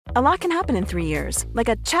A lot can happen in 3 years, like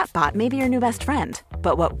a chatbot may be your new best friend.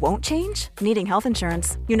 But what won't change? Needing health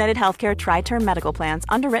insurance. United Healthcare Tri-Term Medical Plans,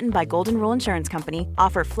 underwritten by Golden Rule Insurance Company,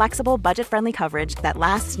 offer flexible, budget-friendly coverage that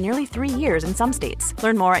lasts nearly 3 years in some states.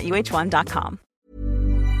 Learn more at uh1.com.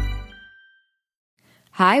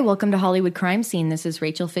 Hi, welcome to Hollywood Crime Scene. This is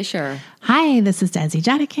Rachel Fisher. Hi, this is Desi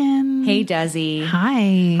Jadikin. Hey, Desi.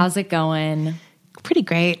 Hi. How's it going? Pretty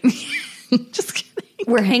great. Just kidding.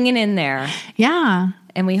 We're hanging in there. Yeah.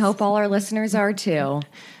 And we hope all our listeners are too.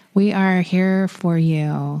 We are here for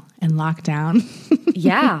you in lockdown.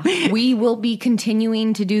 Yeah. We will be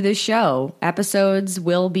continuing to do this show. Episodes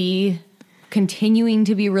will be continuing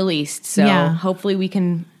to be released. So hopefully we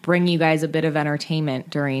can bring you guys a bit of entertainment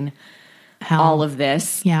during all of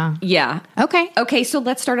this. Yeah. Yeah. Okay, so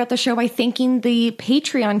let's start out the show by thanking the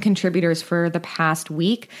Patreon contributors for the past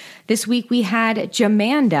week. This week we had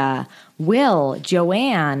Jamanda, Will,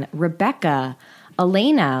 Joanne, Rebecca,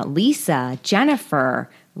 Elena, Lisa, Jennifer,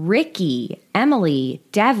 Ricky, Emily,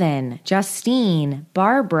 Devin, Justine,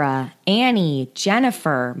 Barbara, Annie,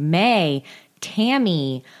 Jennifer, May,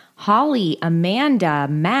 Tammy, Holly, Amanda,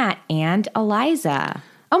 Matt, and Eliza.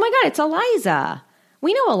 Oh my God, it's Eliza.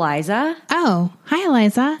 We know Eliza. Oh, hi,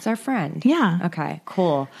 Eliza. It's our friend. Yeah. Okay,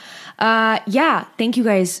 cool. Thank you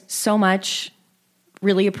guys so much.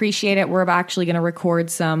 Really appreciate it. We're actually going to record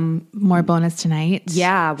some more bonus tonight.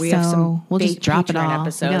 Yeah, we have some. We'll just drop it all.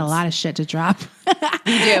 Episodes. We got a lot of shit to drop.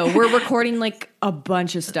 We do. We're recording like a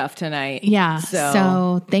bunch of stuff tonight. Yeah.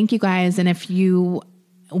 So thank you guys. And if you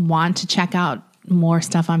want to check out more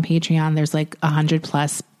stuff on Patreon, there's like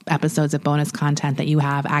 100+ episodes of bonus content that you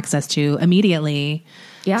have access to immediately.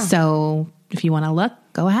 Yeah. So if you want to look,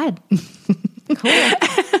 go ahead.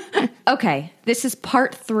 Cool. Okay. This is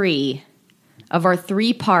part 3 of our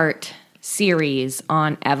 3-part series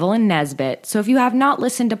on Evelyn Nesbit. So if you have not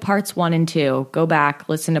listened to parts 1 and 2, go back,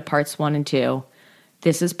 listen to parts 1 and 2.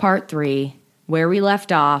 This is part 3. Where we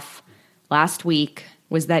left off last week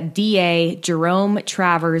was that DA Jerome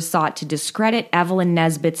Travers sought to discredit Evelyn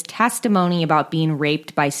Nesbit's testimony about being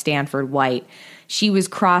raped by Stanford White. She was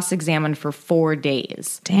cross-examined for 4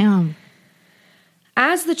 days. Damn.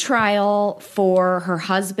 As the trial for her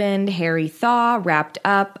husband, Harry Thaw, wrapped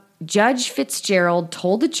up, Judge Fitzgerald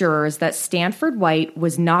told the jurors that Stanford White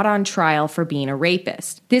was not on trial for being a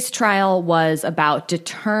rapist. This trial was about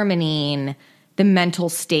determining the mental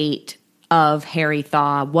state of Harry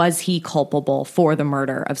Thaw. Was he culpable for the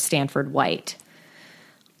murder of Stanford White?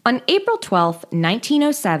 On April 12th,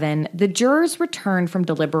 1907, the jurors returned from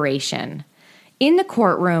deliberation. In the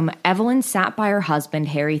courtroom, Evelyn sat by her husband,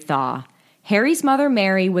 Harry Thaw. Harry's mother,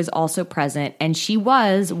 Mary, was also present, and she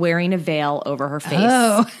was wearing a veil over her face.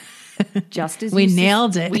 Oh. Just as we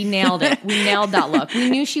nailed it. We nailed it. We nailed that look. We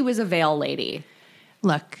knew she was a veil lady.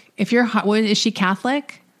 Look, if you're, is she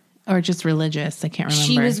Catholic or just religious? I can't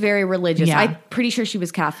remember. She was very religious. Yeah. I'm pretty sure she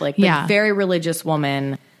was Catholic, but very religious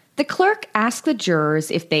woman. The clerk asked the jurors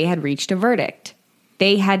if they had reached a verdict.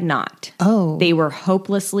 They had not. Oh. They were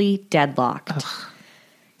hopelessly deadlocked. Ugh.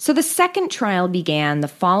 So the second trial began the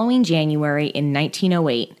following January in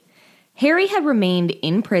 1908. Harry had remained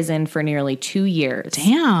in prison for nearly 2 years.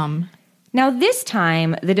 Damn. Now, this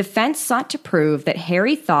time, the defense sought to prove that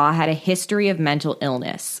Harry Thaw had a history of mental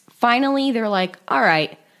illness. Finally, they're like, all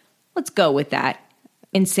right, let's go with that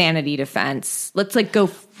insanity defense. Let's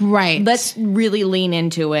go. Right. Let's really lean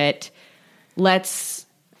into it. Let's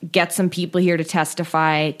get some people here to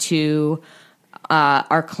testify to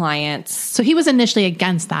our clients. So he was initially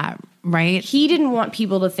against that, right? He didn't want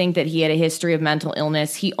people to think that he had a history of mental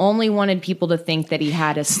illness. He only wanted people to think that he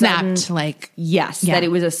had a sudden... that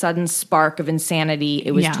it was a sudden spark of insanity.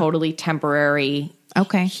 It was totally temporary.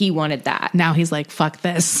 Okay. He wanted that. Now he's like, fuck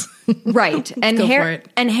this. Right.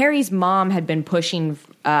 And Harry's mom had been pushing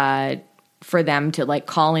for them to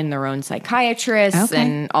call in their own psychiatrists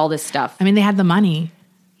and all this stuff. I mean, they had the money.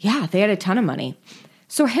 Yeah, they had a ton of money.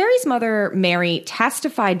 So Harry's mother, Mary,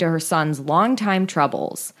 testified to her son's longtime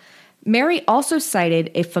troubles. Mary also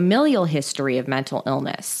cited a familial history of mental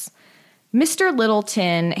illness. Mr.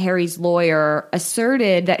 Littleton, Harry's lawyer,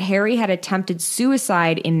 asserted that Harry had attempted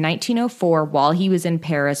suicide in 1904 while he was in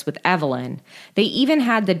Paris with Evelyn. They even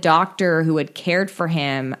had the doctor who had cared for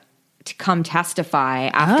him to come testify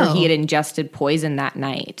after he had ingested poison that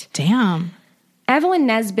night. Damn. Evelyn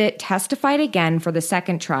Nesbit testified again for the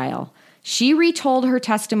second trial. She retold her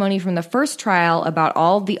testimony from the first trial about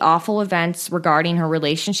all the awful events regarding her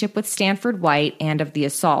relationship with Stanford White and of the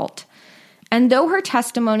assault. And though her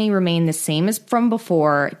testimony remained the same as from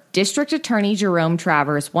before, District Attorney Jerome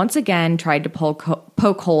Travers once again tried to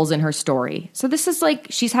poke holes in her story. So this is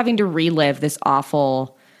she's having to relive this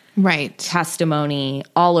awful Right. testimony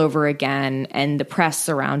all over again and the press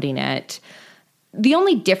surrounding it. The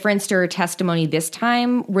only difference to her testimony this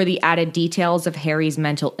time were the added details of Harry's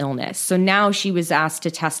mental illness. So now she was asked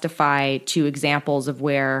to testify to examples of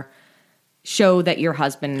where show that your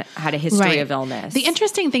husband had a history of illness. The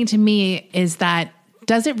interesting thing to me is that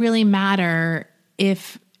does it really matter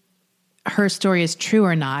if her story is true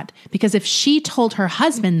or not? Because if she told her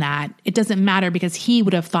husband that, it doesn't matter because he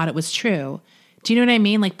would have thought it was true. Do you know what I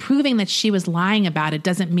mean? Like proving that she was lying about it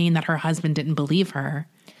doesn't mean that her husband didn't believe her.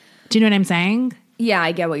 Do you know what I'm saying? Yeah,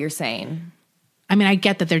 I get what you're saying. I mean, I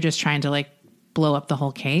get that they're just trying to like blow up the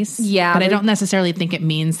whole case. Yeah. But I don't necessarily think it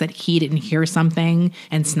means that he didn't hear something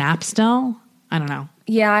and snap still. I don't know.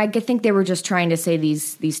 Yeah, I think they were just trying to say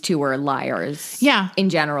these two were liars. Yeah. In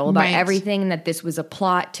general, about Right. everything, that this was a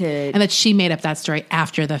plot to... And that she made up that story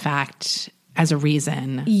after the fact as a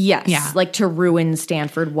reason. Yes. Yeah. Like to ruin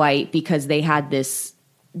Stanford White because they had this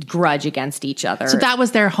grudge against each other. So that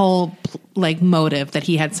was their whole like motive, that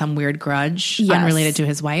he had some weird grudge Yes. unrelated to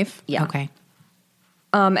his wife? Yeah. Okay.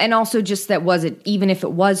 And also just that even if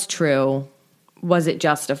it was true, was it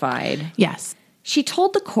justified? Yes. She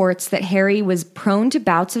told the courts that Harry was prone to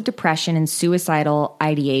bouts of depression and suicidal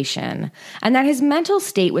ideation, and that his mental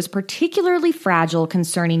state was particularly fragile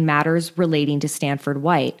concerning matters relating to Stanford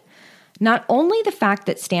White. Not only the fact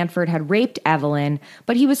that Stanford had raped Evelyn,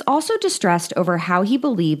 but he was also distressed over how he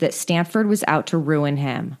believed that Stanford was out to ruin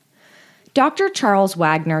him. Dr. Charles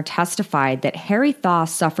Wagner testified that Harry Thaw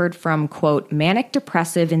suffered from, quote, manic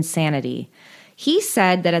depressive insanity. He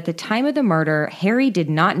said that at the time of the murder, Harry did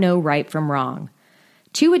not know right from wrong.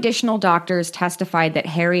 2 additional doctors testified that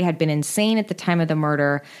Harry had been insane at the time of the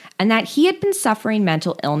murder and that he had been suffering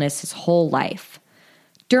mental illness his whole life.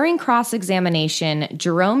 During cross-examination,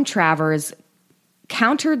 Jerome Travers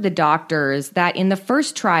countered the doctors that in the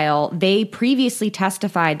first trial, they previously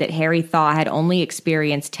testified that Harry Thaw had only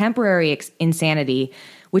experienced temporary insanity,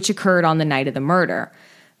 which occurred on the night of the murder.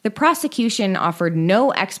 The prosecution offered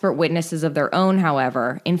no expert witnesses of their own,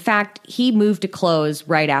 however. In fact, he moved to close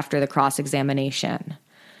right after the cross-examination.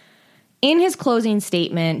 In his closing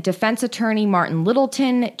statement, defense attorney Martin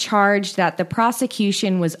Littleton charged that the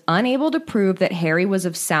prosecution was unable to prove that Harry was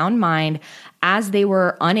of sound mind, as they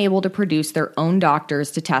were unable to produce their own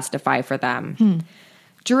doctors to testify for them.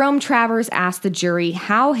 Jerome Travers asked the jury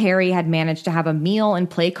how Harry had managed to have a meal and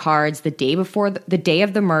play cards the day before the day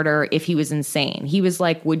of the murder if he was insane. He was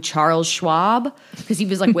like, would Charles Schwab, because he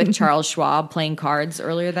was like with Charles Schwab playing cards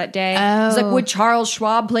earlier that day. He's like, would Charles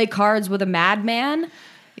Schwab play cards with a madman?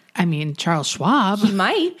 I mean, Charles Schwab. He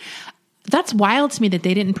might. That's wild to me that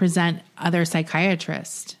they didn't present other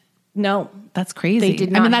psychiatrists. No. That's crazy. They did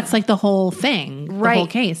I mean, not. that's like the whole thing, Right. the whole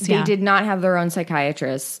case. They Yeah. did not have their own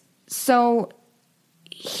psychiatrists. So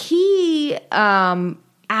he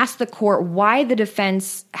asked the court why the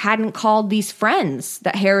defense hadn't called these friends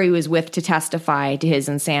that Harry was with to testify to his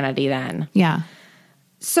insanity then. Yeah.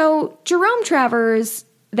 So Jerome Travers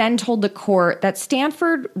then told the court that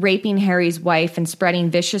Stanford raping Harry's wife and spreading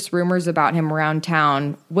vicious rumors about him around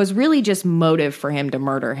town was really just motive for him to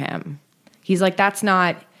murder him. He's like,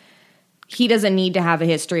 he doesn't need to have a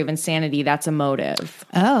history of insanity. That's a motive.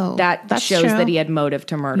 Oh, That that's shows true. that he had motive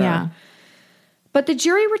to murder. Yeah. But the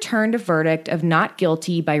jury returned a verdict of not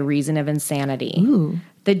guilty by reason of insanity. Ooh.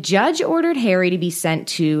 The judge ordered Harry to be sent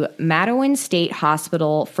to Mattawan State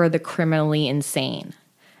Hospital for the criminally insane.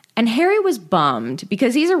 And Harry was bummed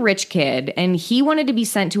because he's a rich kid and he wanted to be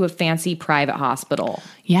sent to a fancy private hospital.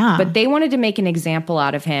 Yeah. But they wanted to make an example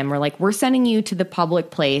out of him. We're like, we're sending you to the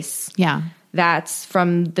public place Yeah. that's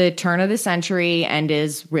from the turn of the century and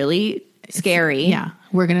is really scary. Yeah.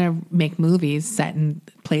 We're going to make movies set in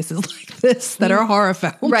places like this that are horror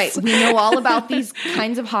films. Right. We know all about these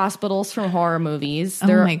kinds of hospitals from horror movies.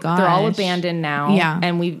 They're, my gosh. They're all abandoned now. Yeah.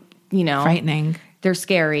 And Frightening. they're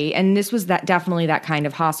scary. And this was definitely that kind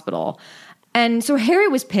of hospital. And so Harry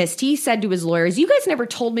was pissed. He said to his lawyers, you guys never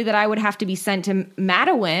told me that I would have to be sent to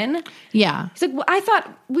Mattawan. Yeah. He's like, well, I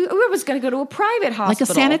thought we was going to go to a private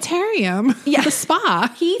hospital. Like a sanitarium. Yeah. Like a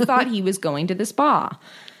spa. He thought he was going to the spa.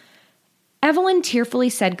 Evelyn tearfully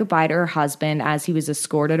said goodbye to her husband as he was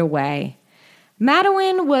escorted away.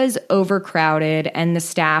 Mattawan was overcrowded and the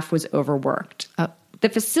staff was overworked. The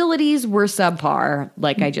facilities were subpar,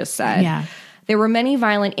 like I just said. Yeah. There were many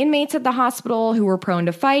violent inmates at the hospital who were prone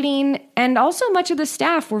to fighting, and also much of the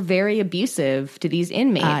staff were very abusive to these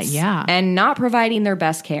inmates and not providing their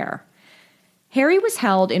best care. Harry was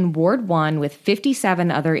held in Ward 1 with 57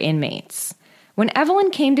 other inmates. When Evelyn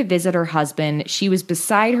came to visit her husband, she was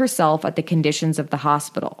beside herself at the conditions of the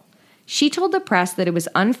hospital. She told the press that it was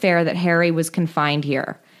unfair that Harry was confined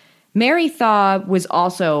here. Mary Thaw was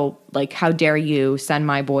also like, how dare you send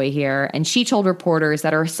my boy here? And she told reporters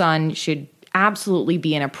that her son should absolutely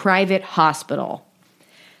be in a private hospital.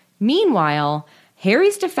 Meanwhile,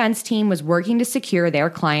 Harry's defense team was working to secure their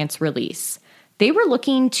client's release. They were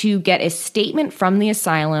looking to get a statement from the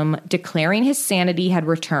asylum declaring his sanity had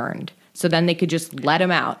returned, so then they could just let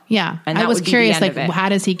him out. Yeah. And I was curious, like, like, how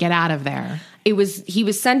does he get out of there? He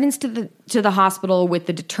was sentenced to the hospital with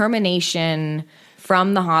the determination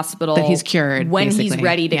from the hospital that he's cured when basically. He's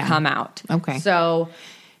ready to come out. Okay. So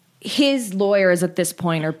his lawyers at this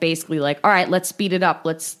point are basically like, all right, let's speed it up.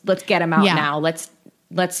 Let's get him out now.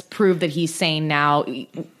 Let's prove that he's sane now,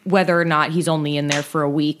 whether or not he's only in there for a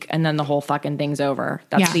week, and then the whole fucking thing's over.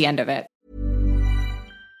 That's the end of it.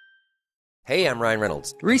 Hey, I'm Ryan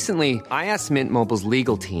Reynolds. Recently, I asked Mint Mobile's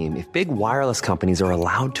legal team if big wireless companies are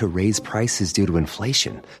allowed to raise prices due to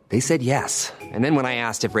inflation. They said yes. And then when I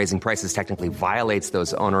asked if raising prices technically violates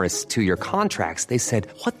those onerous 2-year contracts, they said,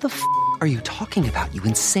 what the f*** are you talking about, you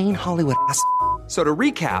insane Hollywood ass f- So to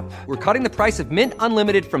recap, we're cutting the price of Mint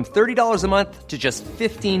Unlimited from $30 a month to just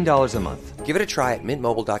 $15 a month. Give it a try at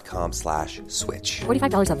mintmobile.com/switch.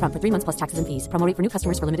 $45 up front for 3 months plus taxes and fees. Promo rate for new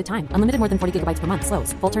customers for limited time. Unlimited more than 40 gigabytes per month.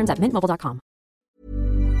 Slows full terms at mintmobile.com.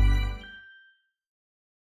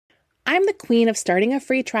 I'm the queen of starting a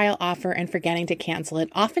free trial offer and forgetting to cancel it,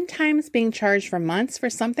 oftentimes being charged for months for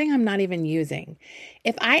something I'm not even using.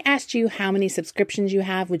 If I asked you how many subscriptions you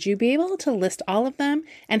have, would you be able to list all of them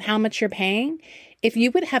and how much you're paying? If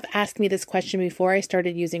you would have asked me this question before I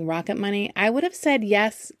started using Rocket Money, I would have said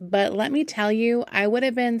yes, but let me tell you, I would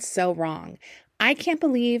have been so wrong. I can't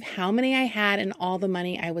believe how many I had and all the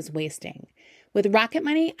money I was wasting. With Rocket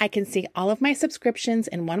Money, I can see all of my subscriptions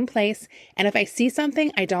in one place, and if I see something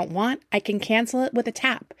I don't want, I can cancel it with a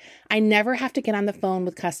tap. I never have to get on the phone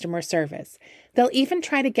with customer service. They'll even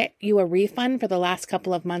try to get you a refund for the last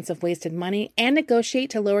couple of months of wasted money and negotiate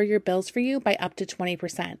to lower your bills for you by up to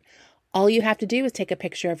 20%. All you have to do is take a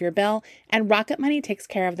picture of your bill, and Rocket Money takes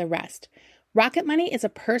care of the rest. Rocket Money is a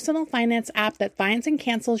personal finance app that finds and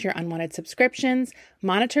cancels your unwanted subscriptions,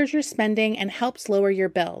 monitors your spending, and helps lower your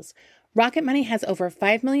bills. Rocket Money has over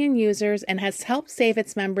 5 million users and has helped save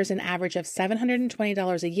its members an average of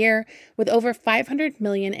 $720 a year with over 500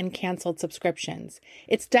 million in canceled subscriptions.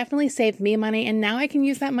 It's definitely saved me money, and now I can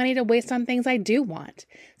use that money to waste on things I do want.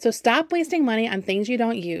 So stop wasting money on things you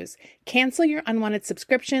don't use. Cancel your unwanted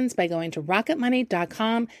subscriptions by going to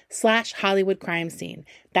rocketmoney.com/Hollywood crime scene.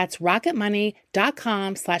 That's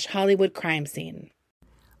rocketmoney.com/Hollywood crime scene.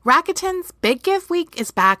 Rakuten's Big Give Week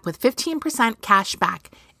is back with 15% cash back.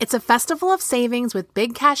 It's a festival of savings with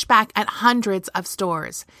big cash back at hundreds of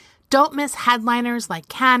stores. Don't miss headliners like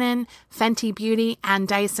Canon, Fenty Beauty, and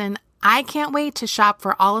Dyson. I can't wait to shop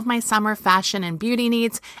for all of my summer fashion and beauty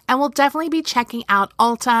needs, and will definitely be checking out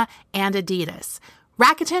Ulta and Adidas.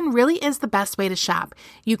 Rakuten really is the best way to shop.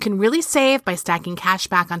 You can really save by stacking cash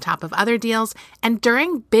back on top of other deals, and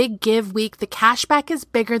during Big Give Week, the cash back is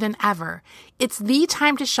bigger than ever. It's the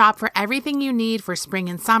time to shop for everything you need for spring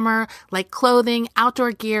and summer, like clothing,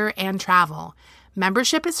 outdoor gear, and travel.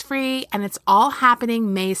 Membership is free, and it's all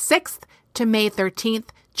happening May 6th to May 13th.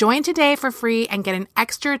 Join today for free and get an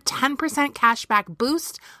extra 10% cashback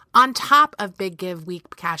boost on top of Big Give Week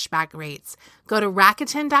cashback rates. Go to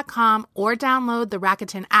Rakuten.com or download the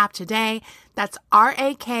Rakuten app today. That's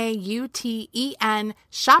Rakuten.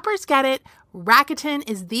 Shoppers get it. Rakuten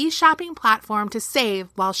is the shopping platform to save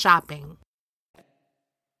while shopping.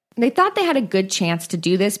 They thought they had a good chance to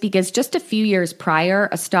do this because just a few years prior,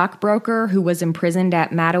 a stockbroker who was imprisoned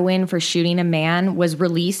at Matawan for shooting a man was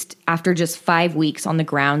released after just 5 weeks on the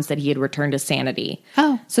grounds that he had returned to sanity.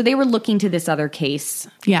 Oh. So they were looking to this other case.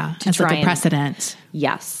 Yeah, to as try like a precedent.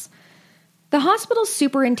 Yes. The hospital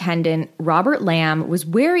superintendent, Robert Lamb, was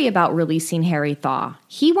wary about releasing Harry Thaw.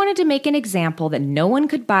 He wanted to make an example that no one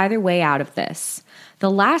could buy their way out of this.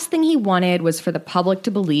 The last thing he wanted was for the public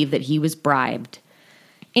to believe that he was bribed.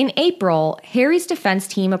 In April, Harry's defense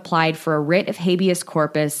team applied for a writ of habeas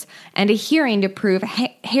corpus and a hearing to prove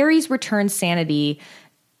Harry's returned sanity.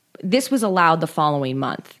 This was allowed the following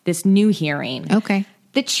month, this new hearing. Okay.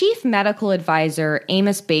 The chief medical advisor,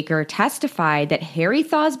 Amos Baker, testified that Harry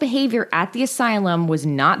Thaw's behavior at the asylum was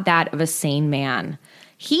not that of a sane man.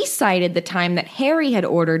 He cited the time that Harry had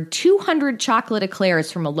ordered 200 chocolate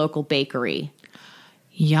eclairs from a local bakery.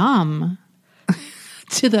 Yum.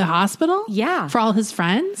 To the hospital? Yeah. For all his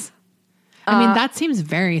friends? I mean, that seems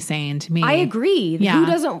very sane to me. I agree.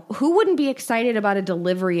 Yeah. Who wouldn't be excited about a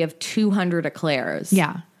delivery of 200 eclairs?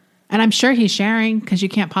 Yeah. And I'm sure he's sharing because you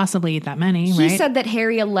can't possibly eat that many, right? He said that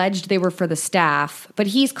Harry alleged they were for the staff, but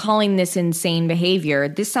he's calling this insane behavior.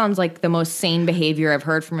 This sounds like the most sane behavior I've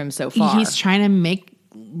heard from him so far. He's trying to make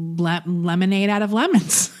lemonade out of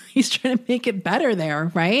lemons. He's trying to make it better there,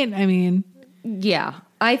 right? I mean, yeah.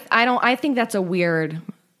 I think that's a weird.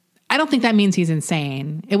 I don't think that means he's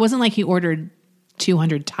insane. It wasn't like he ordered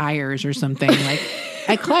 200 tires or something like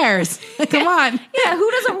eclairs. Come on. Yeah,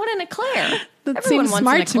 who doesn't want an eclair? That Everyone seems wants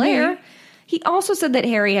smart an to me. eclair. He also said that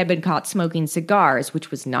Harry had been caught smoking cigars,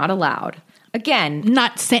 which was not allowed. Again,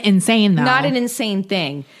 Not insane, though. not an insane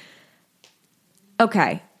thing.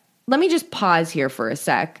 Okay, let me just pause here for a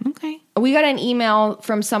sec. Okay. We got an email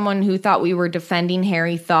from someone who thought we were defending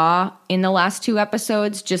Harry Thaw in the last 2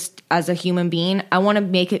 episodes just as a human being. I want to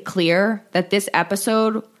make it clear that this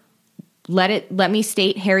episode, let me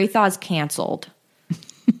state, Harry Thaw is canceled.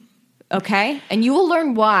 Okay? And you will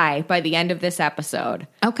learn why by the end of this episode.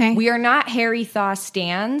 Okay. We are not Harry Thaw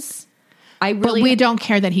stans. But we don't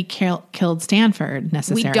care that he killed Stanford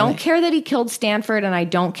necessarily. We don't care that he killed Stanford, and I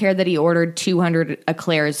don't care that he ordered 200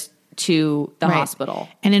 eclairs to the hospital.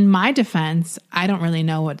 And in my defense, I don't really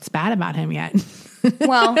know what's bad about him yet.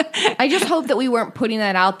 Well, I just hope that we weren't putting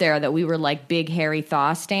that out there, that we were like big Harry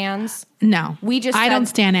Thaw stans. No. I don't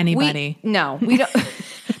stand anybody. We don't.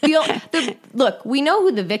 Look, we know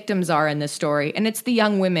who the victims are in this story, and it's the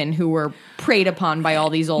young women who were preyed upon by all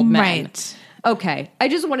these old men. Right. Okay. I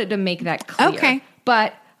just wanted to make that clear. Okay.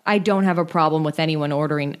 But I don't have a problem with anyone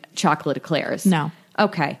ordering chocolate eclairs. No.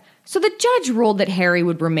 Okay. So the judge ruled that Harry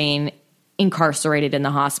would remain incarcerated in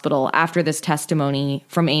the hospital after this testimony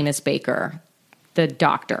from Amos Baker, the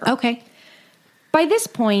doctor. Okay. By this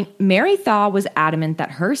point, Mary Thaw was adamant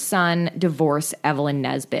that her son divorce Evelyn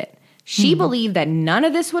Nesbit. She believed that none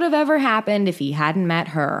of this would have ever happened if he hadn't met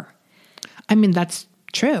her. I mean, that's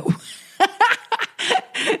true.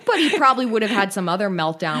 But he probably would have had some other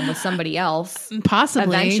meltdown with somebody else.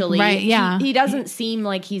 Possibly. Eventually. Right, yeah. He doesn't seem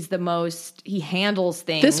like he's the most, he handles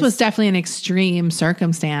things. This was definitely an extreme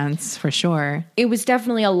circumstance for sure. It was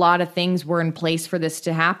definitely a lot of things were in place for this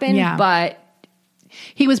to happen. Yeah. But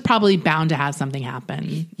he was probably bound to have something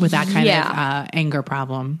happen with that kind of anger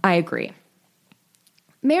problem. I agree.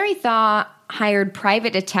 Mary Thaw hired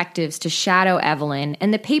private detectives to shadow Evelyn,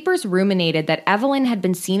 and the papers ruminated that Evelyn had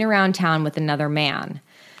been seen around town with another man.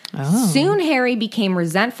 Oh. Soon Harry became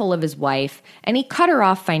resentful of his wife, and he cut her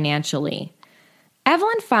off financially.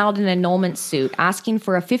 Evelyn filed an annulment suit asking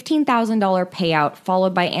for a $15,000 payout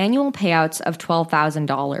followed by annual payouts of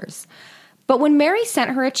 $12,000. But when Mary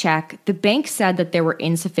sent her a check, the bank said that there were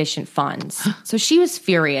insufficient funds. So she was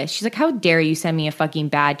furious. She's like, how dare you send me a fucking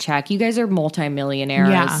bad check? You guys are multimillionaires.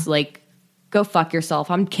 Yeah. Like, go fuck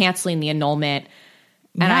yourself. I'm canceling the annulment,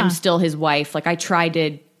 and Yeah. I'm still his wife. Like, I tried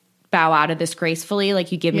to bow out of this gracefully.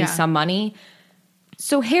 Like, you give me some money.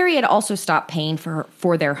 So Harry had also stopped paying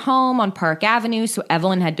for their home on Park Avenue, so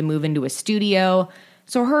Evelyn had to move into a studio.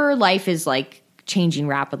 So her life is, like, changing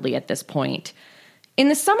rapidly at this point. In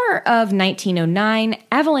the summer of 1909,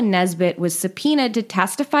 Evelyn Nesbit was subpoenaed to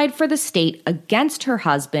testify for the state against her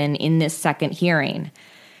husband in this second hearing.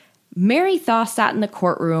 Mary Thaw sat in the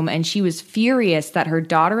courtroom, and she was furious that her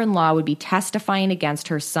daughter-in-law would be testifying against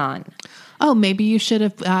her son. Oh, maybe you should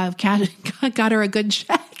have got her a good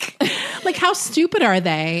check. Like, how stupid are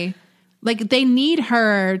they? Like, they need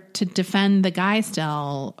her to defend the guy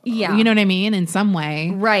still. Yeah. You know what I mean? In some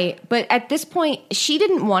way. Right. But at this point, she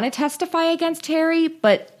didn't want to testify against Harry,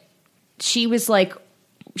 but she was like,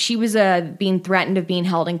 she was being threatened of being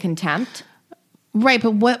held in contempt. Right.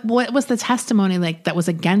 But what was the testimony like that was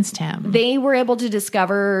against him? They were able to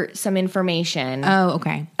discover some information Oh,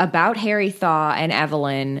 okay. about Harry Thaw and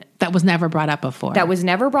Evelyn That was never brought up before. that was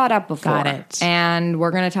never brought up before. Got it. And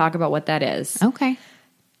we're going to talk about what that is. Okay.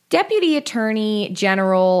 Deputy Attorney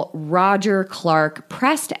General Roger Clark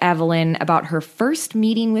pressed Evelyn about her first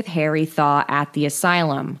meeting with Harry Thaw at the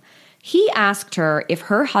asylum. He asked her if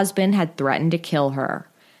her husband had threatened to kill her.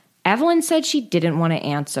 Evelyn said she didn't want to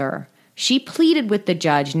answer. She pleaded with the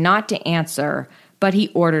judge not to answer, but he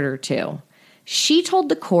ordered her to. She told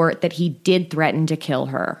the court that he did threaten to kill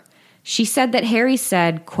her. She said that Harry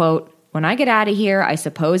said, quote, "When I get out of here, I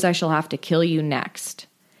suppose I shall have to kill you next."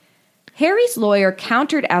 Harry's lawyer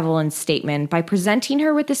countered Evelyn's statement by presenting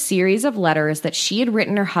her with a series of letters that she had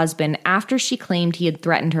written her husband after she claimed he had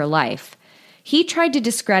threatened her life. He tried to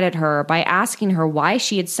discredit her by asking her why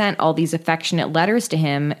she had sent all these affectionate letters to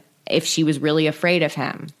him if she was really afraid of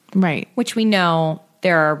him. Right. Which we know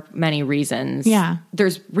there are many reasons. Yeah.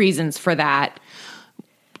 There's reasons for that.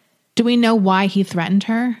 Do we know why he threatened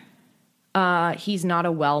her? He's not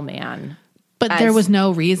a well man. But there was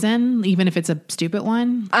no reason, even if it's a stupid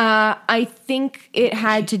one? I think it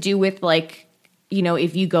had to do with like, you know,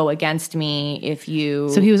 if you go against me, if you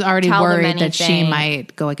So he was already tell them worried that she anything.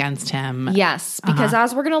 might go against him. Yes, because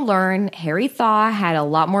as we're going to learn, Harry Thaw had a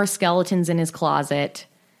lot more skeletons in his closet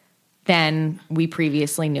than we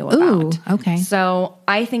previously knew about. Ooh, okay. So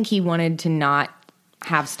I think he wanted to not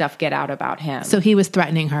have stuff get out about him. So he was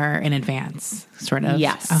threatening her in advance, sort of.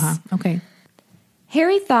 Yes. Okay.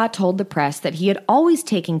 Harry Thaw told the press that he had always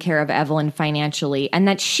taken care of Evelyn financially and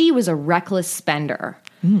that she was a reckless spender.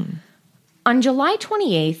 On July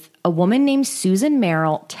 28th, a woman named Susan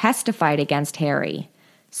Merrill testified against Harry.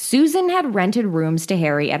 Susan had rented rooms to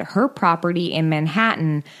Harry at her property in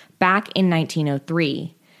Manhattan back in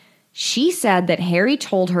 1903. She said that Harry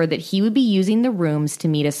told her that he would be using the rooms to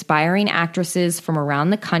meet aspiring actresses from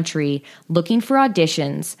around the country looking for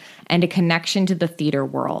auditions and a connection to the theater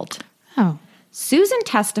world. Oh. Susan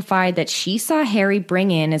testified that she saw Harry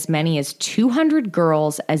bring in as many as 200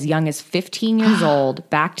 girls as young as 15 years old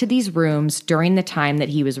back to these rooms during the time that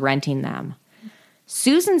he was renting them.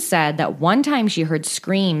 Susan said that one time she heard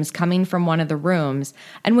screams coming from one of the rooms,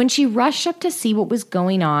 and when she rushed up to see what was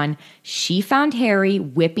going on, she found Harry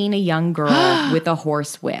whipping a young girl with a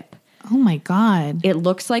horse whip. Oh my God. It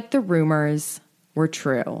looks like the rumors were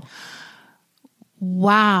true.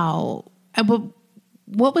 Wow. But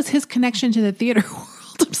what was his connection to the theater world?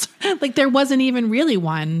 I'm sorry. Like there wasn't even really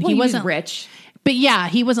one. Well, he wasn't rich. But yeah,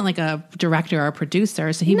 he wasn't like a director or a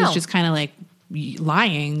producer, so he was just kind of like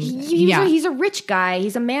lying. He's a rich guy.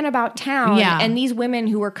 He's a man about town. Yeah. And these women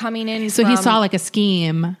who were coming in So he saw like a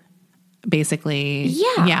scheme, basically.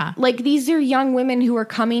 Yeah. Yeah. Like these are young women who are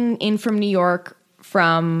coming in from New York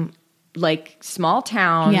from like small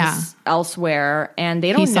towns elsewhere, and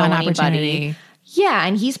they don't He saw know an anybody. opportunity. Yeah.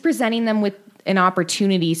 And he's presenting them with an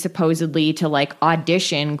opportunity supposedly to like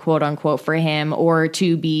audition, quote unquote, for him or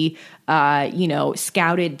to be,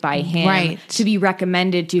 scouted by him to be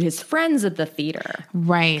recommended to his friends at the theater.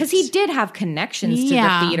 Right. Because he did have connections to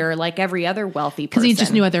the theater like every other wealthy person. Because he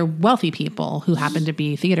just knew other wealthy people who happened to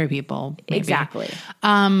be theater people. Maybe. Exactly.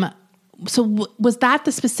 So was that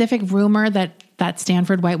the specific rumor that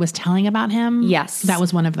Stanford White was telling about him? Yes. That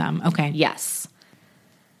was one of them. Okay. Yes.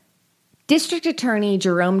 District Attorney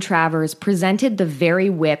Jerome Travers presented the very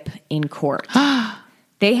whip in court.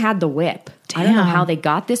 They had the whip. I don't know how they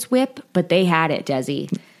got this whip, but they had it,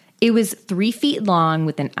 Desi. It was 3 feet long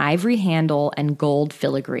with an ivory handle and gold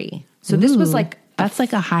filigree. So this was like... That's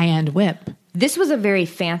like a high-end whip. This was a very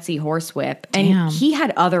fancy horse whip. And he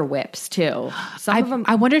had other whips, too. Some of them...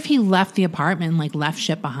 I wonder if he left the apartment, like left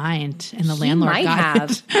shit behind, and the landlord might got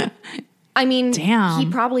have. it. I mean, Damn. he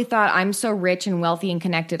probably thought, I'm so rich and wealthy and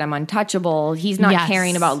connected, I'm untouchable. He's not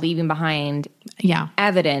caring about leaving behind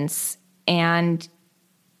evidence. And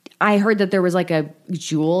I heard that there was like a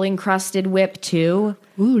jewel-encrusted whip, too.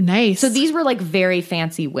 Ooh, nice. So these were like very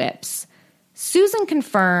fancy whips. Susan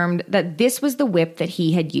confirmed that this was the whip that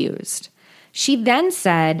he had used. She then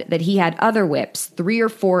said that he had other whips, 3 or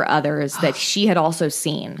 4 others that she had also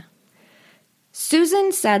seen.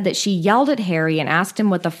 Susan said that she yelled at Harry and asked him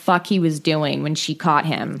what the fuck he was doing when she caught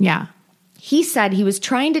him. Yeah. He said he was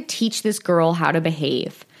trying to teach this girl how to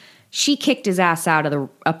behave. She kicked his ass out of the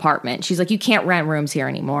apartment. She's like, you can't rent rooms here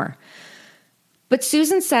anymore. But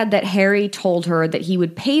Susan said that Harry told her that he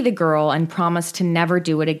would pay the girl and promised to never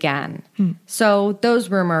do it again. So those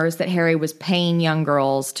rumors that Harry was paying young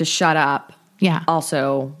girls to shut up,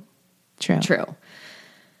 also true.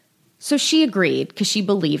 So she agreed because she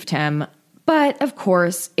believed him. But, of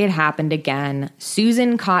course, it happened again.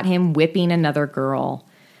 Susan caught him whipping another girl.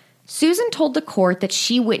 Susan told the court that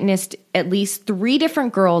she witnessed at least 3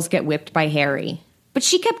 different girls get whipped by Harry. But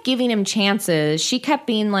she kept giving him chances. She kept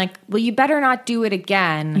being like, well, you better not do it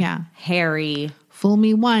again, Harry. Fool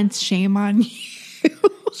me once, shame on you.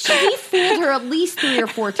 He fooled her at least 3 or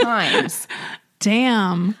 4 times.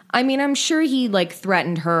 Damn. I mean, I'm sure he like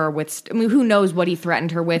threatened her with, I mean, who knows what he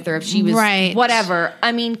threatened her with or if she was whatever.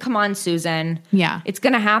 I mean, come on, Susan. Yeah. It's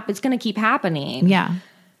going to happen. It's going to keep happening. Yeah.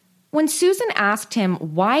 When Susan asked him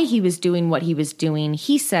why he was doing what he was doing,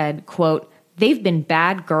 he said, quote, they've been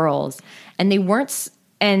bad girls and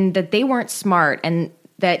that they weren't smart and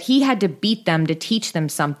that he had to beat them to teach them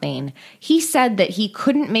something. He said that he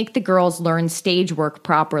couldn't make the girls learn stage work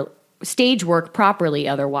properly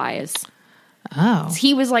otherwise. Oh.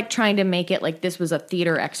 He was like trying to make it like this was a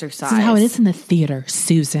theater exercise. This is how it is in the theater,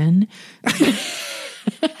 Susan.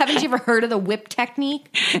 Haven't you ever heard of the whip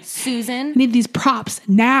technique, Susan? I need these props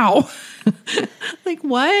now. Like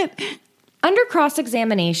what? Under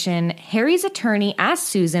cross-examination, Harry's attorney asked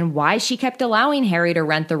Susan why she kept allowing Harry to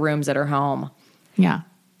rent the rooms at her home. Yeah.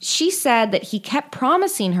 She said that he kept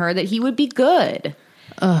promising her that he would be good.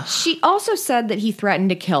 Ugh. She also said that he threatened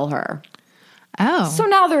to kill her. Oh. So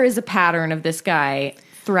now there is a pattern of this guy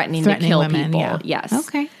threatening to kill women, people. yeah. Yes.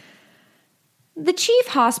 Okay. The chief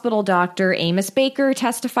hospital doctor, Amos Baker,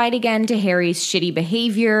 testified again to Harry's shitty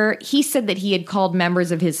behavior. He said that he had called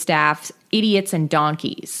members of his staff idiots and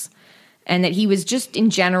donkeys, and that he was just in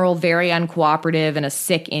general very uncooperative and a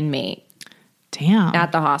sick inmate. Damn.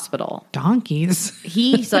 At the hospital. Donkeys.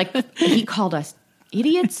 He's like, he called us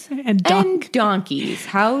idiots and donkeys.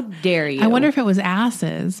 How dare you? I wonder if it was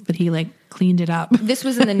asses, but he like cleaned it up. This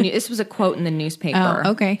was in the this was a quote in the newspaper.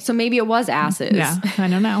 Oh, okay. So maybe it was asses. Yeah, I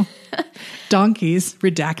don't know. Donkeys,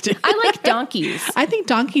 redacted. I like donkeys. I think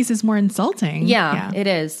donkeys is more insulting. Yeah, it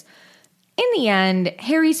is. In the end,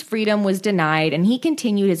 Harry's freedom was denied and he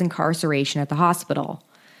continued his incarceration at the hospital.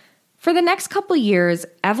 For the next couple of years,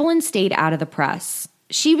 Evelyn stayed out of the press.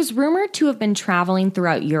 She was rumored to have been traveling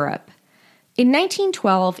throughout Europe. In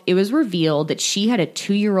 1912, it was revealed that she had a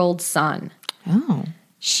 2-year-old son. Oh.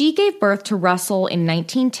 She gave birth to Russell in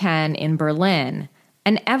 1910 in Berlin,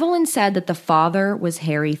 and Evelyn said that the father was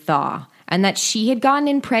Harry Thaw and that she had gotten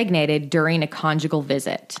impregnated during a conjugal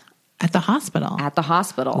visit. At the hospital? At the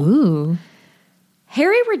hospital. Ooh.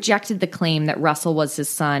 Harry rejected the claim that Russell was his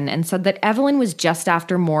son and said that Evelyn was just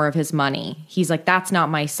after more of his money. He's like, that's not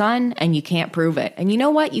my son, and you can't prove it. And you know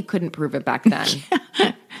what? You couldn't prove it back then.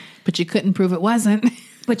 But you couldn't prove it wasn't.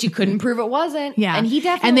 But you couldn't prove it wasn't. Yeah. And he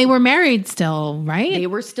definitely... And they were married still, right? They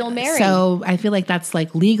were still married. So I feel like that's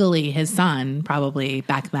like legally his son probably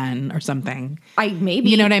back then or something.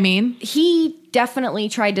 Maybe. You know what I mean? He definitely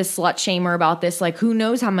tried to slut shame her about this. Like, who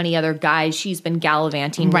knows how many other guys she's been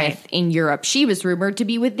gallivanting with in Europe. She was rumored to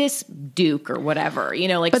be with this duke or whatever, you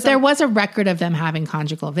know, like. But there was a record of them having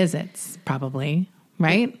conjugal visits, probably,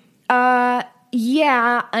 right?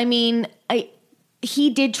 Yeah. I mean,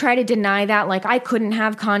 he did try to deny that. Like, I couldn't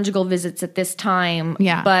have conjugal visits at this time.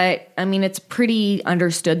 Yeah. But, I mean, it's pretty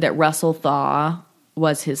understood that Russell Thaw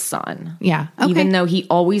was his son. Yeah. Okay. Even though he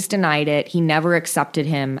always denied it, he never accepted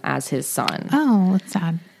him as his son. Oh, that's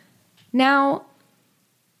sad. Now,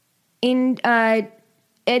 at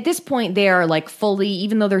this point, they are like fully,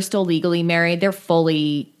 even though they're still legally married, they're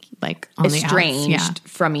fully like on estranged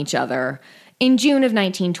from each other. In June of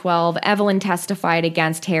 1912, Evelyn testified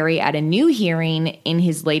against Harry at a new hearing in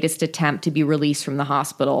his latest attempt to be released from the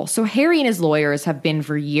hospital. So Harry and his lawyers have been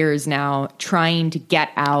for years now trying to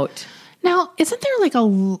get out. Now, isn't there like a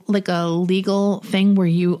legal thing where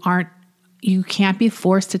you can't be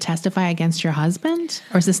forced to testify against your husband?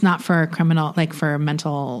 Or is this not for criminal, like for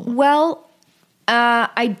mental? Well,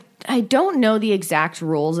 I don't know the exact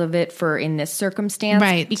rules of it for in this circumstance.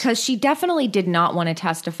 Right. Because she definitely did not want to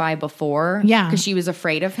testify before. Yeah. Because she was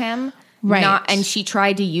afraid of him. Right. And she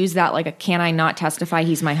tried to use that like, can I not testify?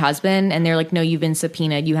 He's my husband. And they're like, no, you've been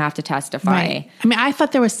subpoenaed. You have to testify. Right. I mean, I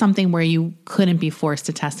thought there was something where you couldn't be forced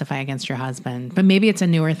to testify against your husband. But maybe it's a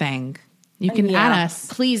newer thing. You can add us.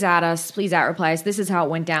 Please add us. Please at replies. This is how it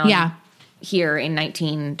went down here in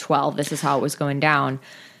 1912. This is how it was going down.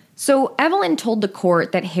 So Evelyn told the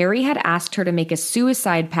court that Harry had asked her to make a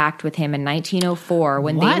suicide pact with him in 1904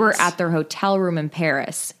 when they were at their hotel room in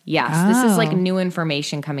Paris. Yes, This is like new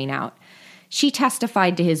information coming out. She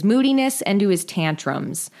testified to his moodiness and to his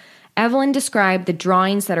tantrums. Evelyn described the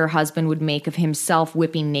drawings that her husband would make of himself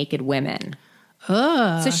whipping naked women.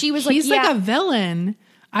 Ugh. So she was like, he's like a villain.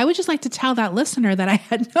 I would just like to tell that listener that I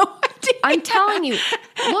had no idea. I'm telling you,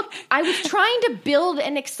 look, I was trying to build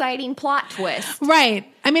an exciting plot twist. Right.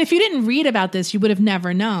 I mean, if you didn't read about this, you would have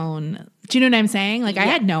never known. Do you know what I'm saying? Like, I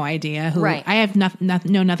had no idea who. Right. I have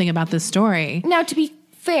know nothing about this story. Now, to be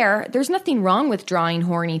fair, there's nothing wrong with drawing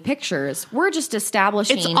horny pictures. We're just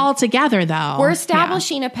establishing. It's all together, though. We're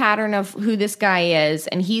establishing a pattern of who this guy is,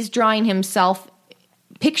 and he's drawing himself.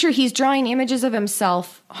 He's drawing images of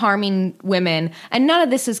himself harming women, and none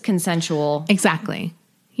of this is consensual. Exactly.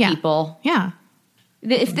 Yeah. People. Yeah.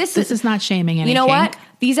 If this is not shaming anything. You know what?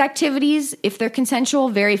 These activities, if they're consensual,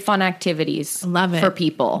 very fun activities. Love it. For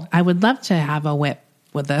people. I would love to have a whip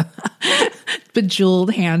with a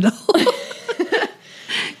bejeweled handle.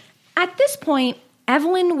 At this point,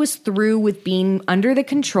 Evelyn was through with being under the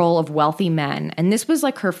control of wealthy men, and this was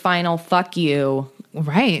like her final fuck you.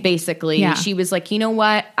 Right. Basically. Yeah. She was like, you know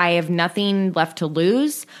what? I have nothing left to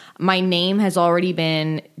lose. My name has already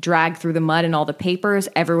been dragged through the mud in all the papers.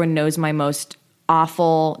 Everyone knows my most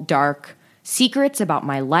awful, dark secrets about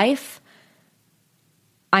my life.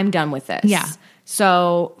 I'm done with this. Yeah.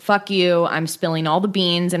 So, fuck you. I'm spilling all the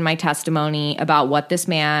beans in my testimony about what this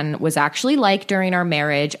man was actually like during our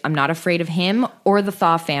marriage. I'm not afraid of him or the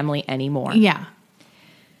Thaw family anymore. Yeah.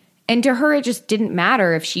 And to her, it just didn't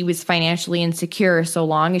matter if she was financially insecure so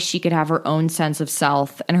long as she could have her own sense of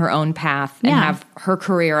self and her own path and have her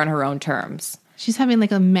career on her own terms. She's having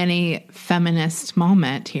like a mini feminist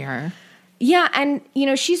moment here. Yeah, and, you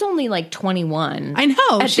know, she's only like 21. I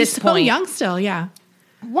know. At She's this so point. young still, yeah.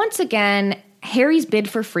 Once again, Harry's bid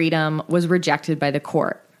for freedom was rejected by the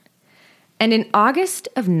court. And in August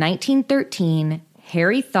of 1913,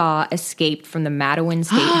 Harry Thaw escaped from the Mattawan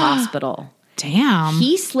State Hospital. Damn.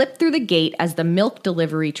 He slipped through the gate as the milk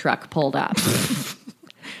delivery truck pulled up.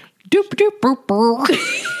 Doop, doop, boop, boop.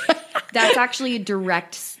 That's actually a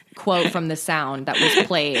direct quote from the sound that was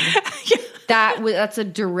played. That's a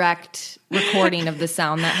direct recording of the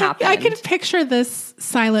sound that happened. I can picture this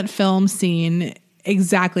silent film scene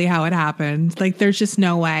exactly how it happened. Like, there's just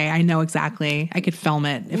no way. I know exactly. I could film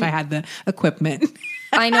it if I had the equipment.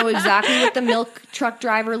 I know exactly what the milk truck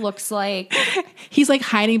driver looks like. He's like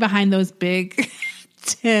hiding behind those big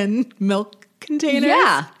tin milk containers.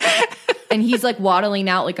 Yeah. And he's like waddling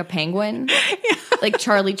out like a penguin, like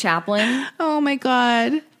Charlie Chaplin. Oh my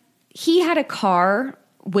God. He had a car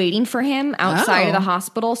waiting for him outside of the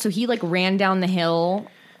hospital. So he like ran down the hill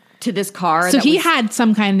to this car. So he had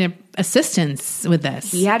some kind of assistance with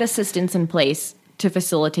this. He had assistance in place to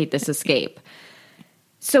facilitate this escape.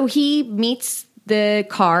 So he meets the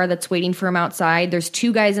car that's waiting for him outside. There's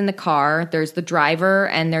two guys in the car. There's the driver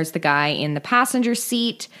and there's the guy in the passenger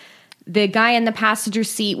seat. The guy in the passenger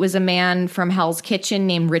seat was a man from Hell's Kitchen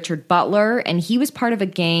named Richard Butler, and he was part of a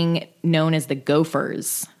gang known as the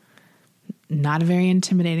Gophers. Not a very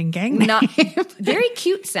intimidating gang name. Not very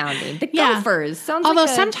cute sounding. The Gophers. Sounds Although like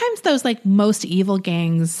sometimes those like most evil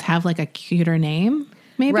gangs have like a cuter name.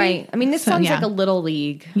 Maybe. Right. I mean, this sounds like a little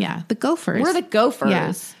league. Yeah, the Gophers. We're the Gophers.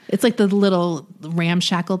 Yeah. It's like the little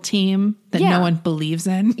ramshackle team that no one believes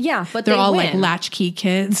in. Yeah, but they're they all win. like latchkey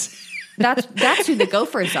kids. That's who the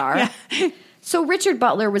Gophers are. Yeah. So Richard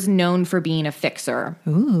Butler was known for being a fixer.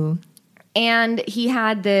 Ooh. And he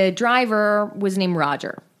had the driver was named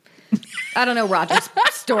Roger. I don't know Roger's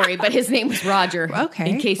story, but his name was Roger. Okay.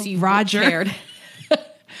 In case you cared.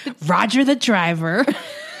 Roger the driver.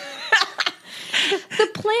 The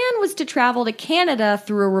plan was to travel to Canada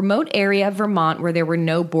through a remote area of Vermont where there were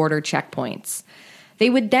no border checkpoints. They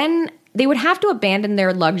would have to abandon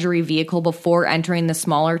their luxury vehicle before entering the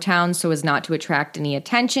smaller towns so as not to attract any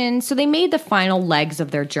attention. So they made the final legs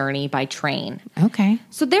of their journey by train. Okay.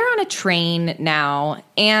 So they're on a train now,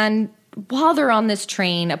 and while they're on this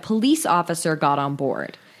train, a police officer got on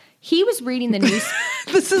board. He was reading the news.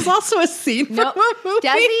 This is also a scene from a movie.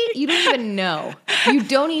 Desi, you don't even know. You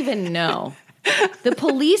don't even know. The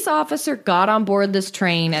police officer got on board this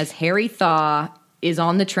train as Harry Thaw is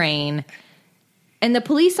on the train, and the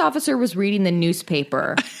police officer was reading the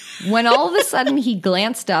newspaper when all of a sudden he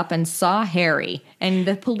glanced up and saw Harry, and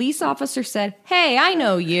the police officer said, "Hey, I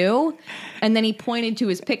know you." And then he pointed to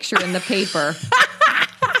his picture in the paper.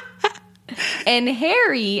 And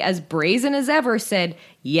Harry, as brazen as ever, said,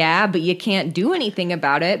 "Yeah, but you can't do anything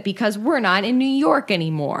about it because we're not in New York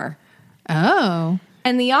anymore." Oh.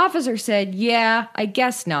 And the officer said, "Yeah, I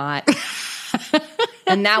guess not."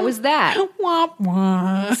 And that was that. Womp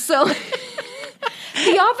womp. So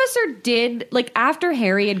the officer did, like, after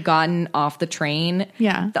Harry had gotten off the train,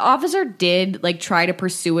 the officer did, like, try to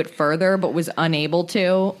pursue it further, but was unable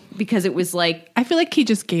to because it was like... I feel like he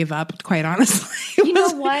just gave up, quite honestly. You know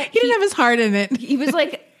what? He didn't have his heart in it. He was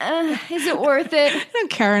like, is it worth it? I don't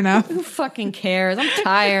care enough. Who fucking cares? I'm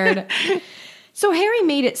tired. So Harry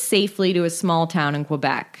made it safely to a small town in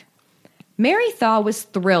Quebec. Mary Thaw was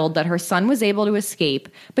thrilled that her son was able to escape,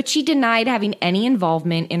 but she denied having any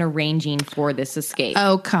involvement in arranging for this escape.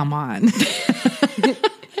 Oh, come on.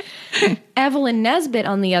 Evelyn Nesbit,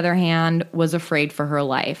 on the other hand, was afraid for her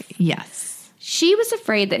life. Yes. She was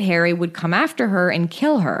afraid that Harry would come after her and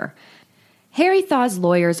kill her. Harry Thaw's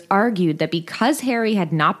lawyers argued that because Harry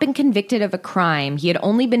had not been convicted of a crime, he had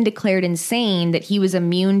only been declared insane, that he was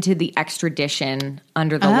immune to the extradition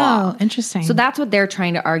under the law. Oh, interesting. So that's what they're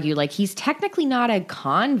trying to argue. Like, he's technically not a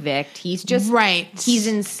convict. He's just... Right. He's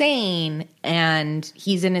insane, and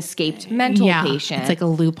he's an escaped mental patient. It's like a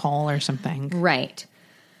loophole or something. Right.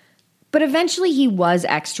 But eventually he was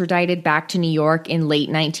extradited back to New York in late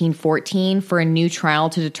 1914 for a new trial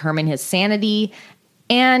to determine his sanity,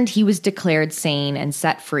 and he was declared sane and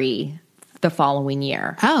set free the following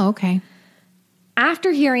year. Oh, okay.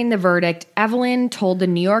 After hearing the verdict, Evelyn told the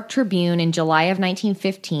New York Tribune in July of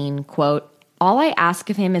 1915, quote, "All I ask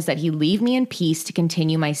of him is that he leave me in peace to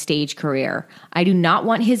continue my stage career. I do not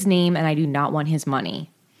want his name and I do not want his money."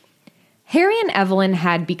 Harry and Evelyn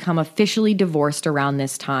had become officially divorced around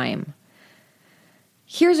this time.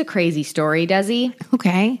 Here's a crazy story, Desi.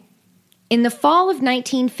 Okay. In the fall of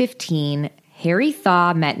 1915, Harry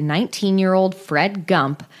Thaw met 19-year-old Fred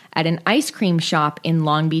Gump at an ice cream shop in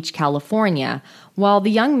Long Beach, California, while the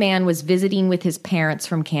young man was visiting with his parents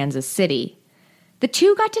from Kansas City. The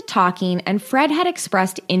two got to talking, and Fred had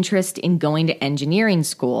expressed interest in going to engineering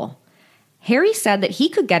school. Harry said that he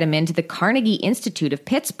could get him into the Carnegie Institute of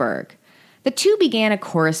Pittsburgh. The two began a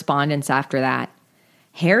correspondence after that.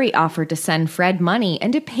 Harry offered to send Fred money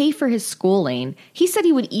and to pay for his schooling. He said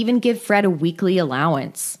he would even give Fred a weekly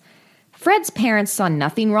allowance. Fred's parents saw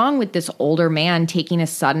nothing wrong with this older man taking a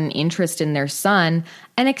sudden interest in their son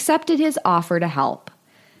and accepted his offer to help.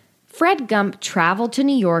 Fred Gump traveled to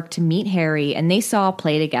New York to meet Harry, and they saw a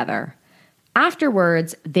play together.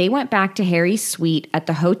 Afterwards, they went back to Harry's suite at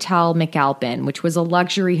the Hotel McAlpin, which was a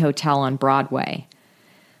luxury hotel on Broadway.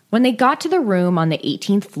 When they got to the room on the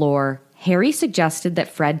 18th floor, Harry suggested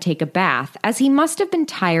that Fred take a bath, as he must have been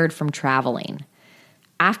tired from traveling.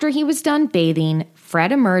 After he was done bathing,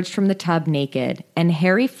 Fred emerged from the tub naked, and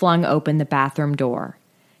Harry flung open the bathroom door.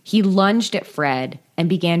 He lunged at Fred and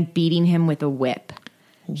began beating him with a whip.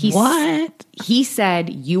 What? He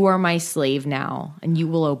said, "You are my slave now, and you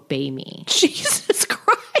will obey me." Jesus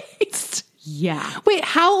Christ. Yeah. Wait,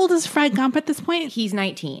 how old is Fred Gump at this point? He's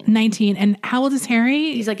 19. 19. And how old is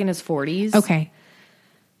Harry? He's like in his 40s. Okay.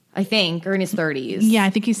 I think, or in his 30s. Yeah, I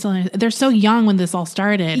think he's still they're so young when this all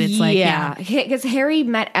started. It's like, yeah. Because Harry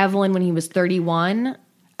met Evelyn when he was 31.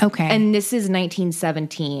 Okay. And this is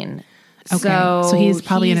 1917. Okay. So he's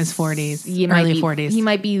probably in his 40s, early 40s. He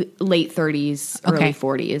might be late 30s, early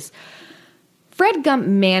 40s. Fred Gump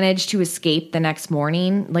managed to escape the next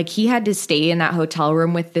morning. Like, he had to stay in that hotel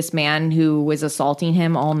room with this man who was assaulting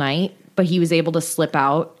him all night, but he was able to slip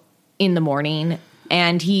out in the morning,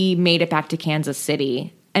 and he made it back to Kansas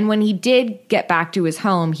City. And when he did get back to his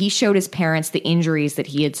home, he showed his parents the injuries that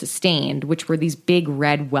he had sustained, which were these big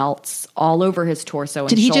red welts all over his torso and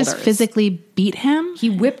shoulders. Did he just physically beat him? He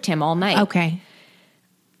whipped him all night. Okay.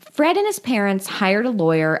 Fred and his parents hired a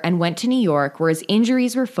lawyer and went to New York, where his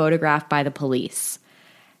injuries were photographed by the police.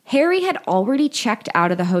 Harry had already checked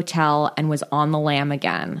out of the hotel and was on the lam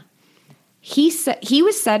again. He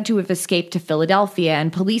was said to have escaped to Philadelphia,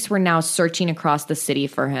 and police were now searching across the city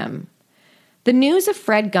for him. The news of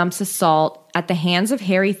Fred Gump's assault at the hands of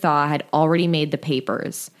Harry Thaw had already made the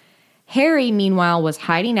papers. Harry, meanwhile, was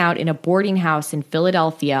hiding out in a boarding house in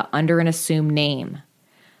Philadelphia under an assumed name.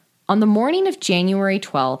 On the morning of January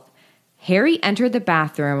 12th, Harry entered the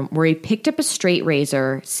bathroom, where he picked up a straight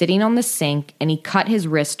razor sitting on the sink, and he cut his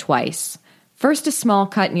wrist twice. First a small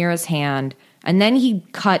cut near his hand, and then he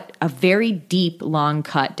cut a very deep, long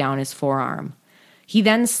cut down his forearm. He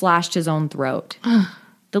then slashed his own throat.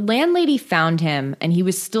 The landlady found him, and he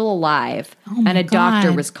was still alive, and a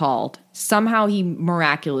doctor was called. Somehow he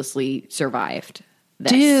miraculously survived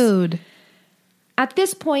this. Dude. At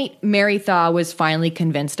this point, Mary Thaw was finally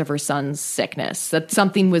convinced of her son's sickness, that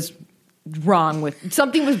something was wrong with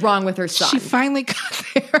her son. She finally got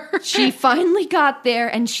there. She finally got there,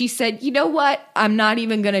 and she said, "You know what? I'm not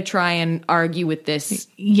even going to try and argue with this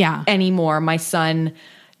anymore. My son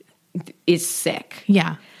is sick."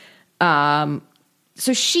 Yeah.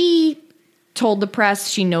 So she told the press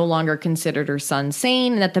she no longer considered her son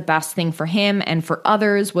sane, and that the best thing for him and for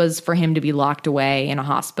others was for him to be locked away in a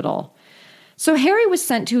hospital. So Harry was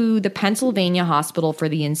sent to the Pennsylvania Hospital for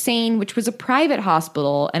the Insane, which was a private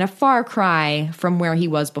hospital and a far cry from where he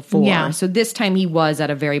was before. Yeah. So this time he was at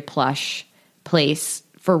a very plush place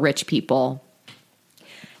for rich people.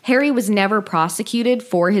 Harry was never prosecuted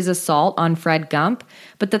for his assault on Fred Gump,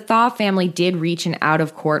 but the Thaw family did reach an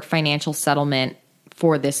out-of-court financial settlement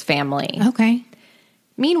for this family. Okay.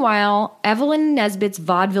 Meanwhile, Evelyn Nesbit's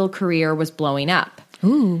vaudeville career was blowing up.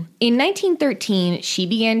 Ooh. In 1913, she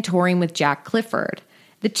began touring with Jack Clifford.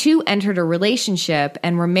 The two entered a relationship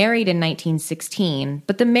and were married in 1916,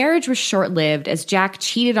 but the marriage was short-lived as Jack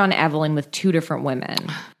cheated on Evelyn with two different women.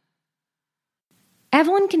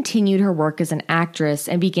 Evelyn continued her work as an actress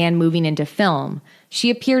and began moving into film. She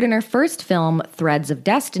appeared in her first film, Threads of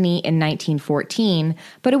Destiny, in 1914,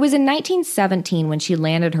 but it was in 1917 when she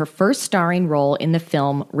landed her first starring role in the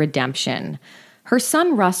film Redemption. Her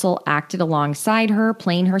son Russell acted alongside her,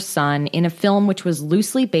 playing her son in a film which was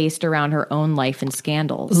loosely based around her own life and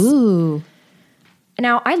scandals. Ooh.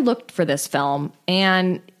 Now, I looked for this film,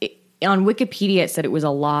 and on Wikipedia it said it was a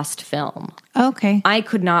lost film. Okay. I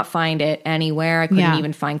could not find it anywhere. I couldn't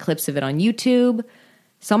even find clips of it on YouTube.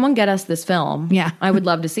 Someone get us this film. Yeah. I would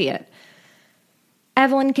love to see it.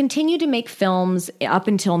 Evelyn continued to make films up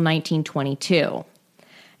until 1922.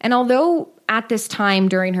 And although at this time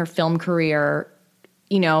during her film career,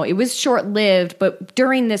 it was short-lived, but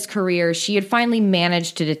during this career, she had finally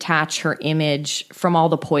managed to detach her image from all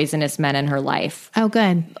the poisonous men in her life. Oh,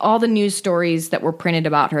 good. All the news stories that were printed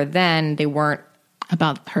about her then, they weren't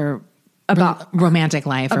about her romantic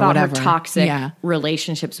life or about whatever. Her toxic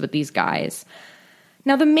relationships with these guys.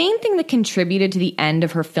 Now, the main thing that contributed to the end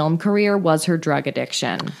of her film career was her drug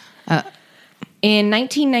addiction. In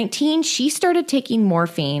 1919, she started taking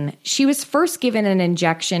morphine. She was first given an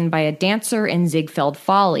injection by a dancer in Ziegfeld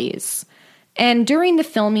Follies. And during the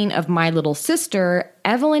filming of My Little Sister,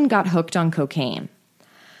 Evelyn got hooked on cocaine.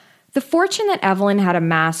 The fortune that Evelyn had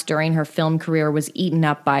amassed during her film career was eaten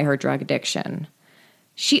up by her drug addiction.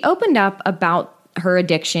 She opened up about her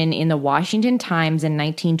addiction in the Washington Times in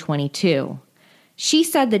 1922. She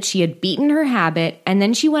said that she had beaten her habit, and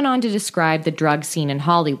then she went on to describe the drug scene in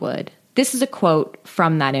Hollywood. This is a quote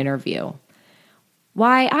from that interview.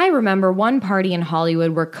 "Why, I remember one party in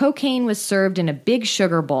Hollywood where cocaine was served in a big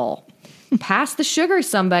sugar bowl. Pass the sugar,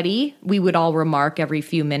 somebody, we would all remark every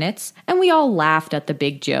few minutes, and we all laughed at the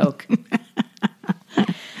big joke."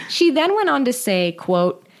 She then went on to say,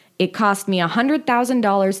 quote, "It cost me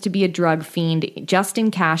 $100,000 to be a drug fiend just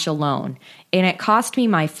in cash alone, and it cost me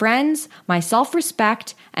my friends, my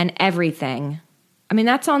self-respect, and everything." I mean,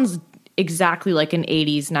 that sounds exactly like an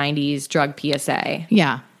 80s, 90s drug PSA.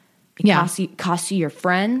 Yeah. Costs you your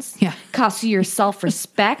friends. Yeah. Costs you your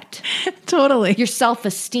self-respect. Totally. Your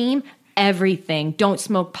self-esteem. Everything. Don't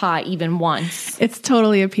smoke pot even once. It's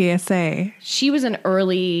totally a PSA. She was an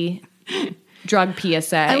early drug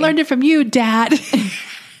PSA. I learned it from you, Dad.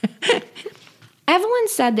 Evelyn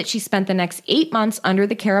said that she spent the next 8 months under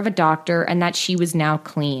the care of a doctor and that she was now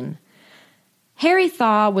clean. Harry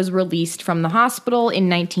Thaw was released from the hospital in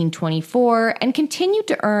 1924 and continued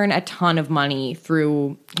to earn a ton of money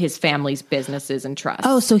through his family's businesses and trusts.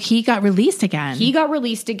 Oh, so he got released again. He got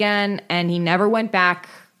released again, and he never went back.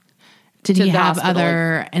 Did he have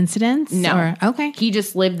other incidents? No. Okay. He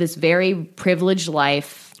just lived this very privileged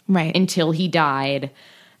life until he died.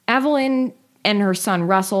 Evelyn and her son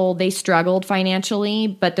Russell, they struggled financially,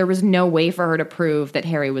 but there was no way for her to prove that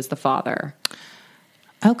Harry was the father.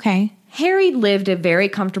 Okay. Harry lived a very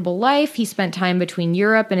comfortable life. He spent time between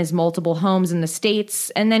Europe and his multiple homes in the States,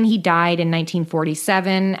 and then he died in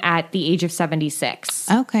 1947 at the age of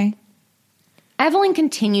 76. Okay. Evelyn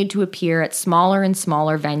continued to appear at smaller and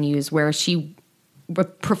smaller venues where she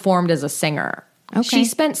performed as a singer. Okay. She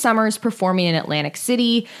spent summers performing in Atlantic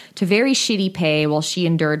City to very shitty pay while she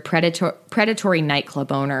endured predatory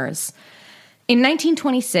nightclub owners. In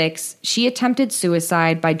 1926, she attempted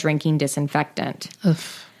suicide by drinking disinfectant.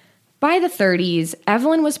 Oof. By the 30s,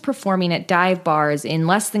 Evelyn was performing at dive bars in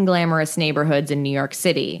less than glamorous neighborhoods in New York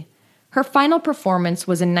City. Her final performance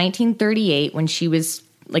was in 1938 when she was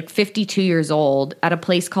like 52 years old at a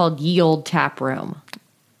place called Ye Olde Tap Room.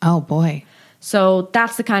 Oh, boy. So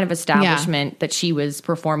that's the kind of establishment that she was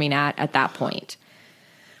performing at that point.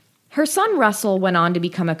 Her son Russell went on to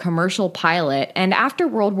become a commercial pilot, and after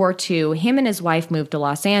World War II, him and his wife moved to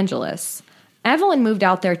Los Angeles. Evelyn moved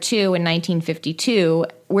out there too in 1952,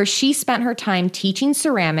 where she spent her time teaching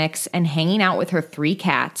ceramics and hanging out with her 3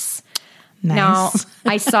 cats. Nice. Now,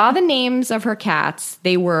 I saw the names of her cats.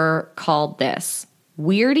 They were called this: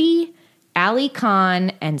 Weirdy, Ali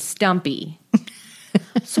Khan, and Stumpy.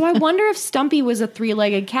 So I wonder if Stumpy was a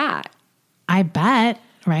 3-legged cat. I bet,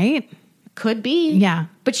 right? Could be. Yeah.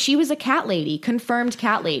 But she was a cat lady, confirmed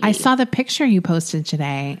cat lady. I saw the picture you posted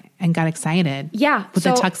today and got excited. Yeah. With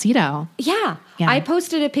the tuxedo. Yeah. I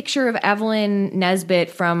posted a picture of Evelyn Nesbit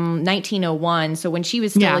from 1901. So when she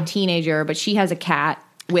was still a teenager, but she has a cat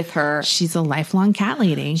with her. She's a lifelong cat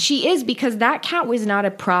lady. She is, because that cat was not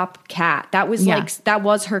a prop cat. That was that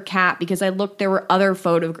was her cat, because I looked, there were other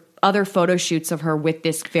photo shoots of her with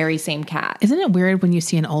this very same cat. Isn't it weird when you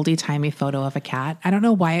see an oldie-timey photo of a cat? I don't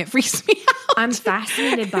know why it freaks me out. I'm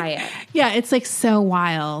fascinated by it. Yeah, it's like so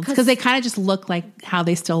wild. Because they kind of just look like how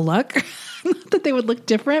they still look. Not that they would look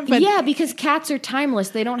different, but... Yeah, because cats are timeless.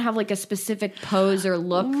 They don't have like a specific pose or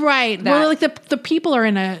look. Right. Well, like the people are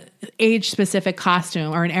in a age-specific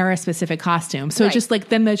costume or an era-specific costume. So just like,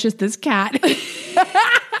 then there's just this cat.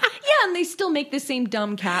 Yeah, and they still make the same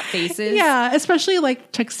dumb cat faces. Yeah, especially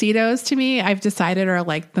like tuxedos to me, I've decided are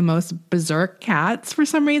like the most berserk cats for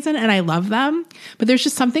some reason, and I love them. But there's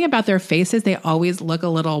just something about their faces. They always look a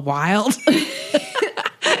little wild.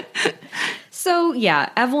 So, yeah,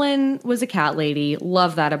 Evelyn was a cat lady.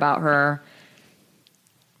 Love that about her.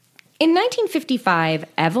 In 1955,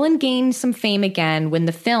 Evelyn gained some fame again when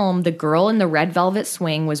the film The Girl in the Red Velvet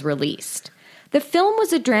Swing was released. The film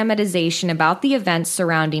was a dramatization about the events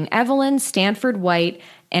surrounding Evelyn, Stanford White,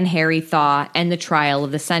 and Harry Thaw, and the trial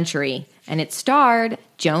of the century. and it starred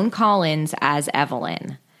Joan Collins as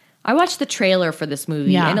Evelyn. I watched the trailer for this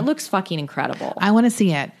movie, and it looks fucking incredible. I want to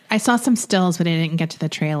see it. I saw some stills, but I didn't get to the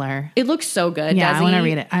trailer. It looks so good, Yeah, doesn't I want to it?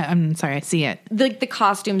 read it. I'm sorry, I see it. The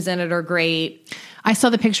costumes in it are great. I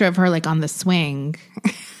saw the picture of her like on the swing.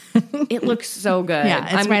 It looks so good.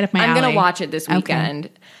 Yeah, it's right up my I'm going alley. to watch it this weekend.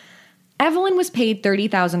 Okay. Evelyn was paid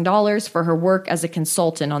 $30,000 for her work as a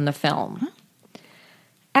consultant on the film. Huh?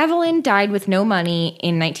 Evelyn died with no money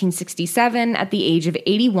in 1967 at the age of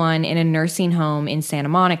 81 in a nursing home in Santa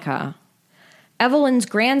Monica. Evelyn's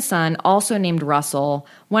grandson, also named Russell,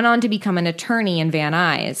 went on to become an attorney in Van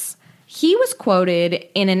Nuys. He was quoted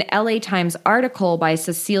in an LA Times article by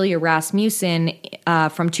Cecilia Rasmussen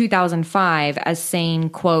from 2005 as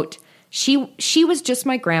saying, quote, She was just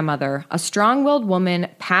my grandmother, a strong-willed woman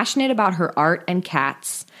passionate about her art and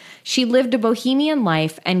cats. She lived a bohemian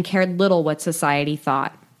life and cared little what society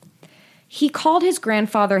thought. He called his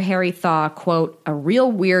grandfather Harry Thaw, quote, a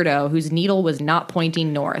real weirdo whose needle was not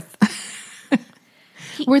pointing north.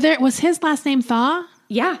 Was his last name Thaw?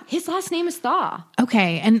 Yeah, his last name is Thaw.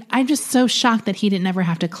 Okay, and I'm just so shocked that he didn't ever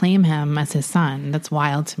have to claim him as his son. That's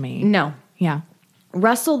wild to me. No. Yeah.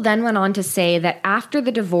 Russell then went on to say that after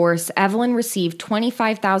the divorce, Evelyn received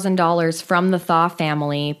 $25,000 from the Thaw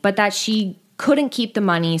family, but that she couldn't keep the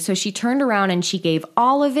money, so she turned around and she gave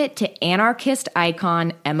all of it to anarchist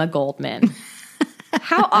icon Emma Goldman.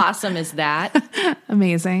 How awesome is that?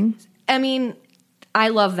 Amazing. I mean, I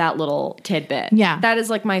love that little tidbit. Yeah. That is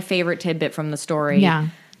like my favorite tidbit from the story. Yeah.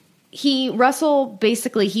 Russell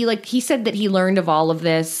basically, he said that he learned of all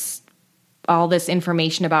this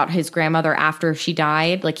information about his grandmother after she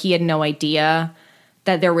died. Like, he had no idea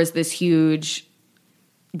that there was this huge,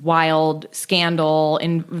 wild scandal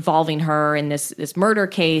involving her in this murder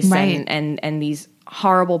case, right, and these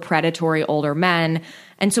horrible predatory older men.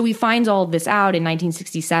 And so he finds all of this out in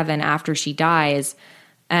 1967 after she dies.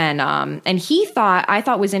 And I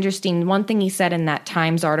thought was interesting, one thing he said in that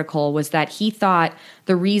Times article was that he thought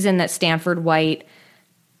the reason that Stanford White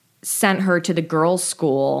sent her to the girls'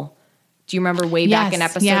 school, do you remember way back in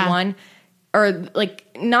episode 1? Or like,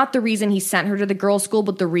 not the reason he sent her to the girls' school,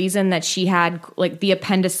 but the reason that she had like the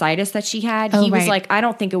appendicitis that she had. He was like, I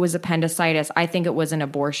don't think it was appendicitis. I think it was an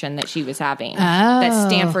abortion that she was having. That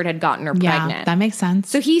Stanford had gotten her pregnant. That makes sense.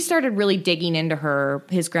 So he started really digging into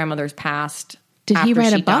his grandmother's past. Did he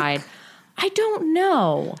write a book? Died. I don't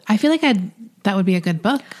know. I feel like that would be a good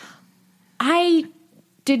book. I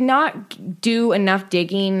did not do enough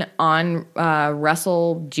digging on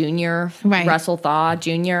Russell Jr., Russell Thaw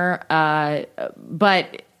Jr.,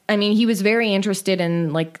 but I mean, he was very interested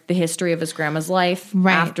in like the history of his grandma's life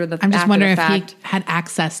after the fact. I'm just wondering if he had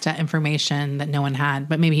access to information that no one had,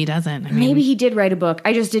 but maybe he doesn't. I mean, maybe he did write a book.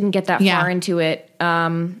 I just didn't get that far into it.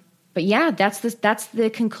 But yeah, that's the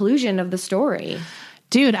conclusion of the story.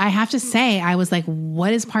 Dude, I have to say, I was like,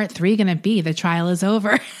 what is part 3 going to be? The trial is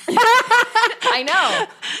over. I know.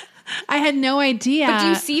 I had no idea. But do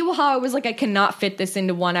you see how I was like, I cannot fit this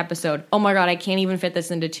into one episode? Oh my God, I can't even fit this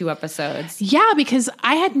into 2 episodes. Yeah, because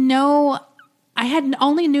I had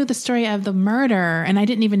only knew the story of the murder, and I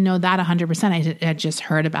didn't even know that 100%. I had just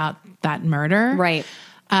heard about that murder. Right.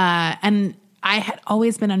 And I had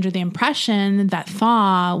always been under the impression that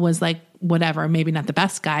Thaw was like, whatever, maybe not the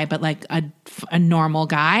best guy, but like a normal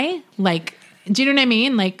guy. Like, do you know what I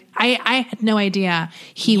mean? Like, I had no idea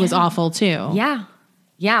he was awful too. Yeah.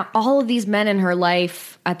 Yeah. All of these men in her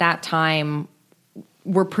life at that time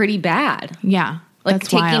were pretty bad. Yeah. Like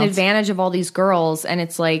taking advantage of all these girls. And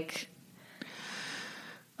it's like,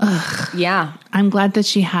 yeah. I'm glad that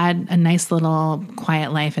she had a nice little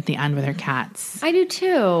quiet life at the end with her cats. I do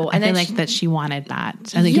too. I feel like that she wanted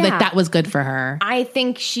that. I think like that was good for her. I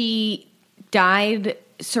think she died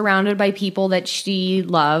surrounded by people that she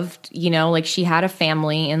loved, you know, like she had a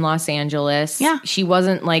family in Los Angeles. Yeah. She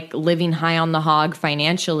wasn't like living high on the hog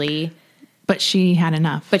financially. But she had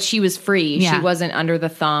enough. But she was free. Yeah. She wasn't under the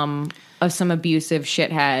thumb of some abusive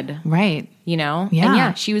shithead. Right. You know? Yeah. And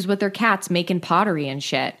yeah, she was with her cats making pottery and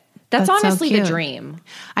shit. That's honestly so the dream.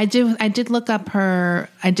 I did look up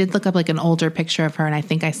like an older picture of her, and I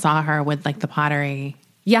think I saw her with like the pottery.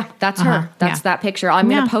 Yeah, that's her. That's that picture. I'm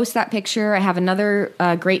going to post that picture. I have another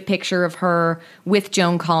great picture of her with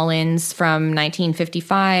Joan Collins from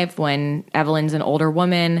 1955 when Evelyn's an older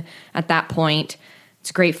woman at that point.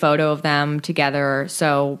 It's a great photo of them together.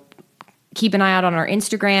 So keep an eye out on our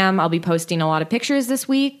Instagram. I'll be posting a lot of pictures this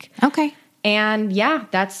week. Okay. And yeah,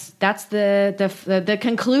 that's the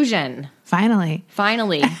conclusion. Finally.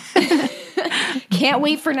 Can't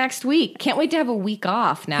wait for next week. Can't wait to have a week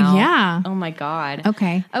off now. Yeah. Oh my God.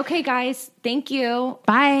 Okay. Okay, guys. Thank you.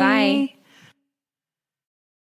 Bye. Bye.